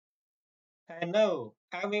Hello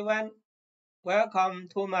everyone, welcome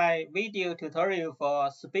to my video tutorial for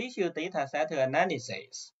spatial dataset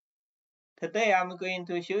analysis. Today I'm going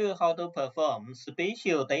to show you how to perform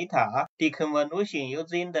spatial data deconvolution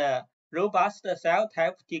using the robust cell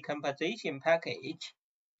type decomposition package.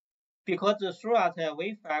 Because throughout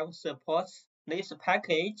V5 supports this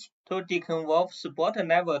package to deconvolve spot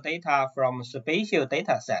level data from spatial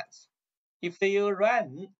datasets. If you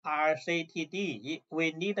run RCTD,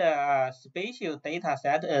 we need a spatial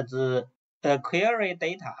dataset as a query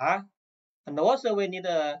data, and also we need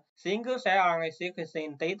a single cell RNA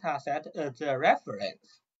sequencing dataset as a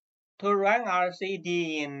reference. To run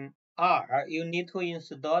RCTD in R, you need to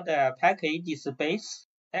install the package space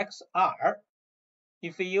XR.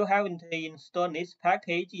 If you haven't installed this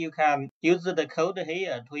package, you can use the code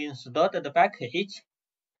here to install the package.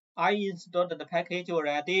 I installed the package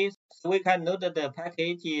already, so we can know that the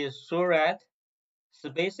package is surat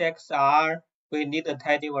space XR. We need a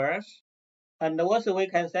tidyverse, and also we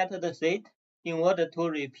can set the state in order to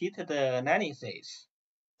repeat the analysis.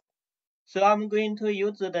 So I'm going to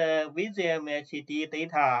use the Visium HD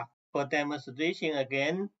data for demonstration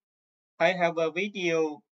again. I have a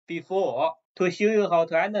video before to show you how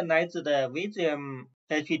to analyze the Visium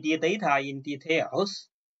HD data in details.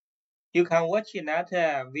 You can watch that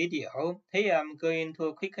video. Here I'm going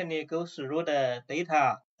to quickly go through the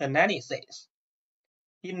data analysis.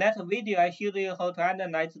 In that video, I showed you how to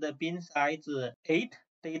analyze the bin size 8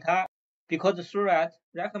 data, because Surat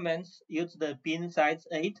recommends use the bin size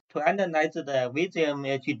 8 to analyze the Visium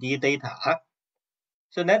HD data.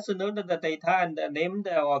 So let's load the data and name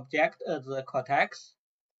the object as cortex.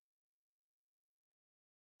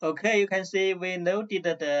 Okay, you can see we loaded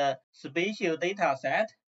the spatial data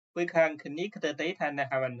set. We can click the data and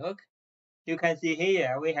have a look. You can see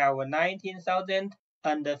here we have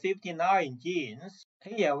 19,059 genes.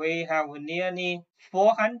 Here we have nearly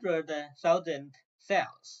 400,000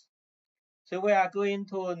 cells. So we are going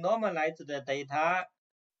to normalize the data,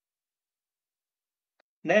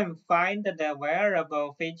 then find the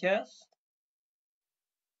variable features.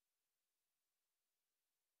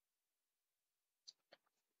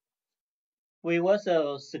 We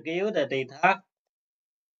also scale the data.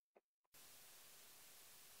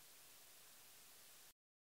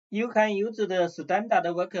 You can use the standard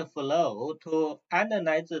workflow to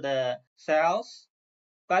analyze the cells,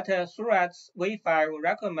 but Surat's V5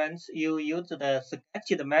 recommends you use the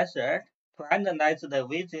sketched method to analyze the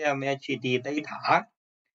Visium HD data.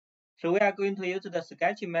 So we are going to use the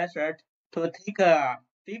sketch method to take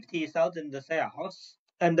 50,000 cells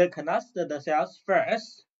and cluster the cells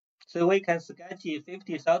first. So we can sketch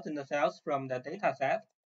 50,000 cells from the dataset.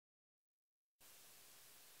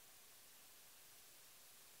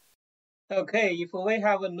 Okay, if we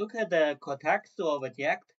have a look at the cortex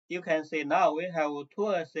object, you can see now we have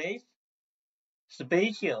two assays,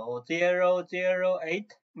 spatial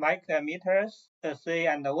 008 micrometers assay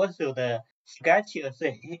and also the sketch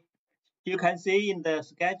assay. You can see in the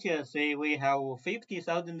sketch assay we have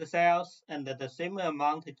 50,000 cells and the same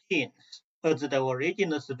amount of genes as the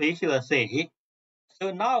original spatial assay.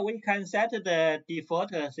 So now we can set the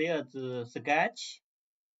default assay as sketch.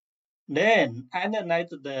 Then analyze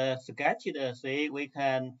the sketched assay, we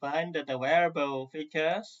can find the variable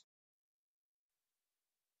features,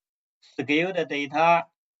 scale the data.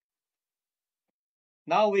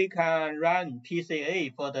 Now we can run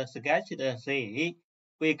PCA for the sketched assay.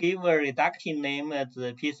 We give a reduction name as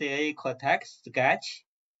PCA cortex sketch.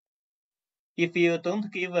 If you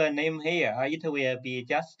don't give a name here, it will be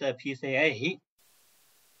just PCA.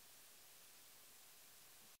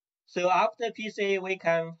 So after PCA, we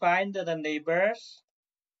can find the neighbors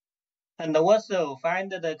and also find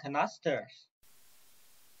the clusters.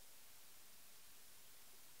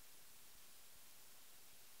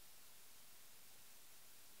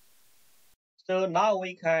 So now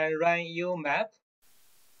we can run UMap.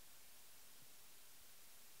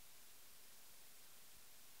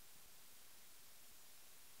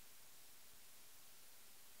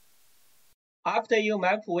 After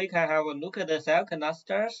UMap, we can have a look at the cell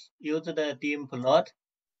clusters, use the dim plot.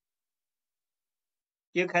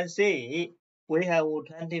 You can see we have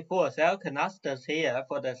 24 cell clusters here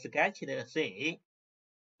for the sketched assay.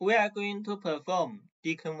 We are going to perform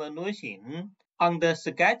deconvolution on the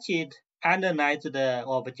sketched analyzed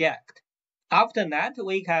object. After that,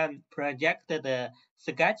 we can project the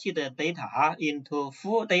sketched data into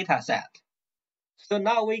full dataset. So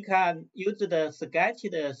now we can use the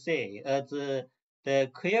sketched assay as the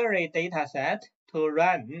query dataset to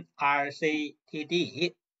run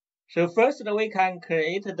RCTD. So first we can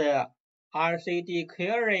create the RCTD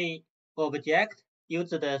query object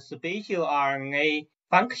use the spatial RNA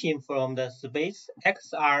function from the space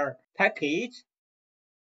XR package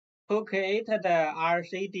to create the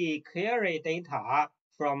RCTD query data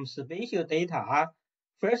from spatial data.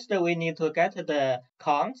 First, we need to get the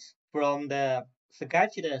counts from the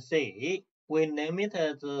sketched C. We name it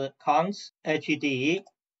as counts HD.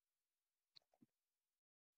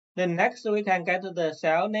 Then next, we can get the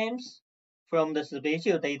cell names from the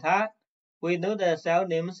spatial data. We know the cell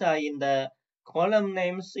names are in the column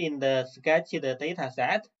names in the sketched data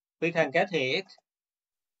set. We can get it.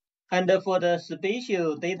 And for the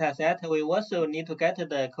spatial data set, we also need to get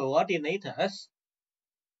the coordinators.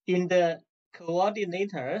 In the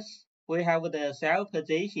coordinators, we have the cell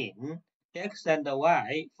position, X and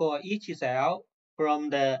Y, for each cell from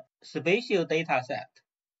the spatial data set.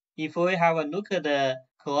 If we have a look at the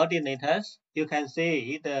coordinators, you can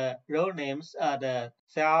see the row names are the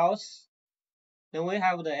cells. Then we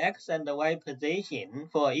have the X and Y position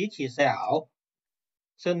for each cell.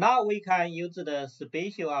 So now we can use the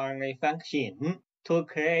spatial RNA function to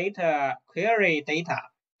create a query data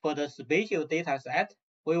for the spatial data set.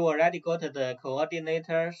 We already got the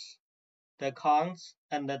coordinators, the counts,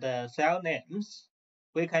 and the cell names.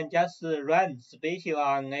 We can just run spatial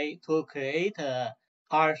RNA to create a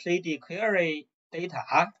RCTD query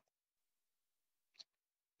data.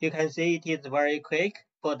 You can see it is very quick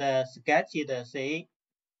for the sketched C.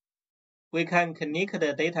 We can connect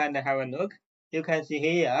the data and have a look. You can see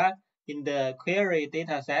here in the query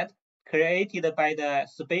dataset created by the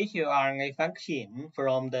spatial RNA function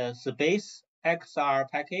from the space XR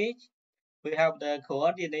package. We have the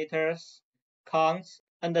coordinators, counts,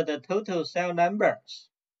 and the total cell numbers.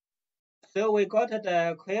 So we got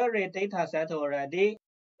the query dataset already.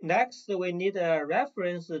 Next, we need a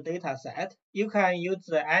reference dataset. You can use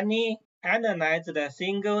any analyzed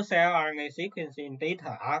single cell RNA sequencing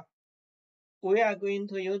data. We are going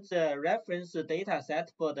to use the reference dataset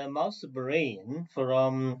for the mouse brain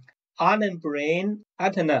from allen brain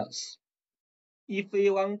atlas. If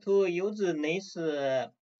we want to use this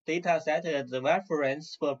dataset as a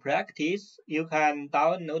reference for practice, you can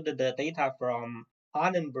download the data from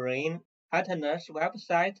allen brain atlas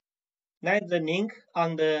website. There's the link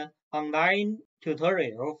on the online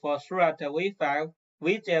tutorial for Surat V5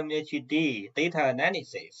 VGMHD data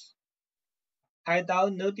analysis. I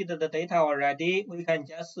downloaded the data already. We can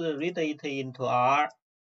just read it into R.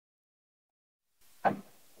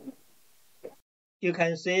 You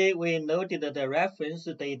can see we loaded the reference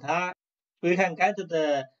data. We can get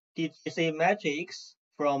the DTC matrix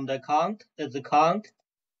from the count as a count.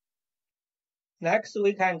 Next,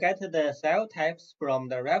 we can get the cell types from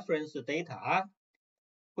the reference data.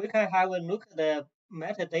 We can have a look at the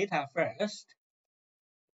metadata first.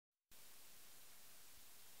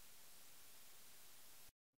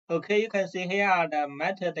 Okay, you can see here are the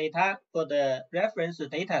metadata for the reference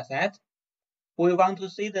dataset. We want to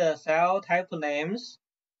see the cell type names.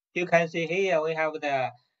 You can see here we have the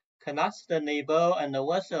cluster label and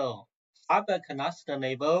also sub-cluster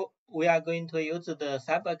label. We are going to use the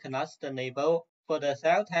sub-cluster label for the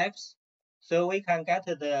cell types. So we can get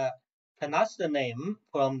the cluster name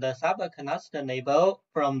from the sub-cluster label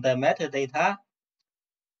from the metadata.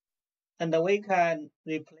 And we can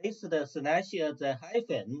replace the slash as a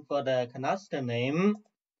hyphen for the cluster name.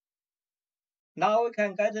 Now we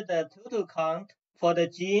can get the total count for the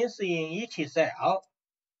genes in each cell.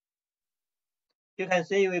 You can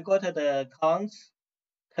see we got the counts,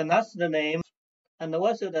 cluster name, and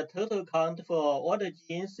also the total count for all the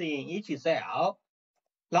genes in each cell.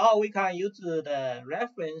 Now we can use the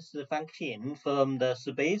reference function from the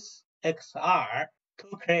space XR to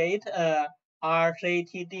create a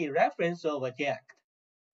RCTD reference object.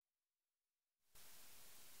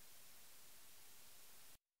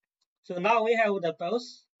 So now we have the both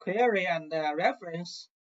query and reference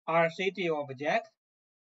RCTD object.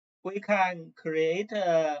 We can create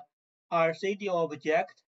a RCTD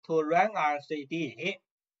object to run RCTD.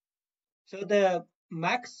 So the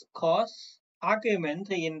max cost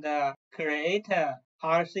argument in the create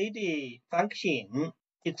RCTD function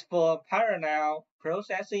is for parallel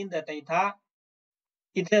processing the data.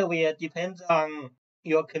 It will depend on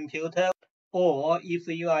your computer, or if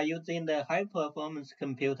you are using the high performance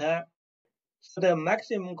computer. So the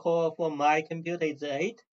maximum core for my computer is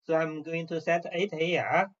 8, so I'm going to set 8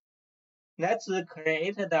 here. Let's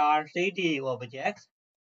create the RCTD object.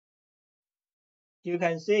 You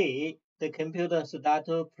can see the computer start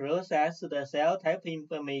to process the cell type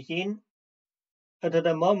information. At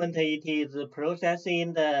the moment, it is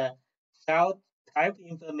processing the cell type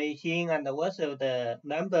information and also the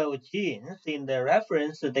number of genes in the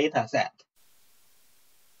reference dataset.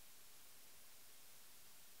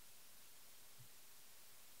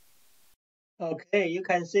 Okay, you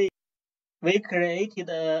can see we created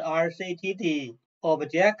a RCTD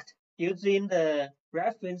object using the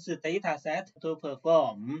reference dataset to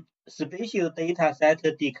perform spatial dataset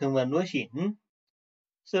deconvolution.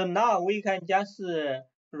 So now we can just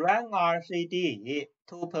run RCTD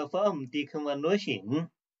to perform deconvolution.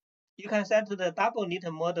 You can set the double net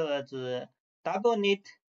model as double net,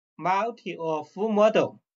 multi, or full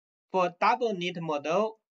model. For double net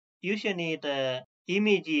model, usually the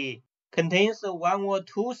image contains 1 or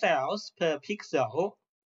 2 cells per pixel.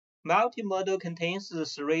 Multi-model contains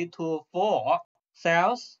 3 to 4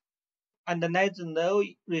 cells, and there's no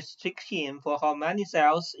restriction for how many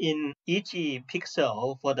cells in each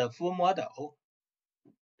pixel for the full model.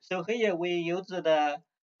 So here we use the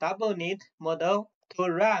double net model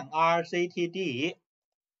to run RCTD.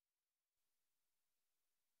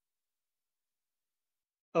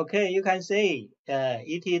 Okay, you can see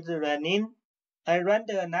it is running. I ran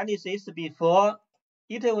the analysis before.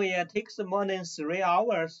 It will take more than 3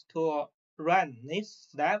 hours to run this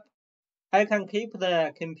step. I can keep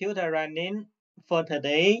the computer running for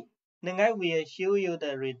today. Then I will show you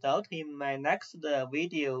the result in my next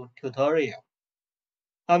video tutorial.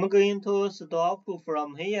 I'm going to stop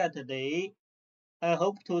from here today. I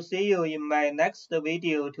hope to see you in my next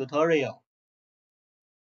video tutorial.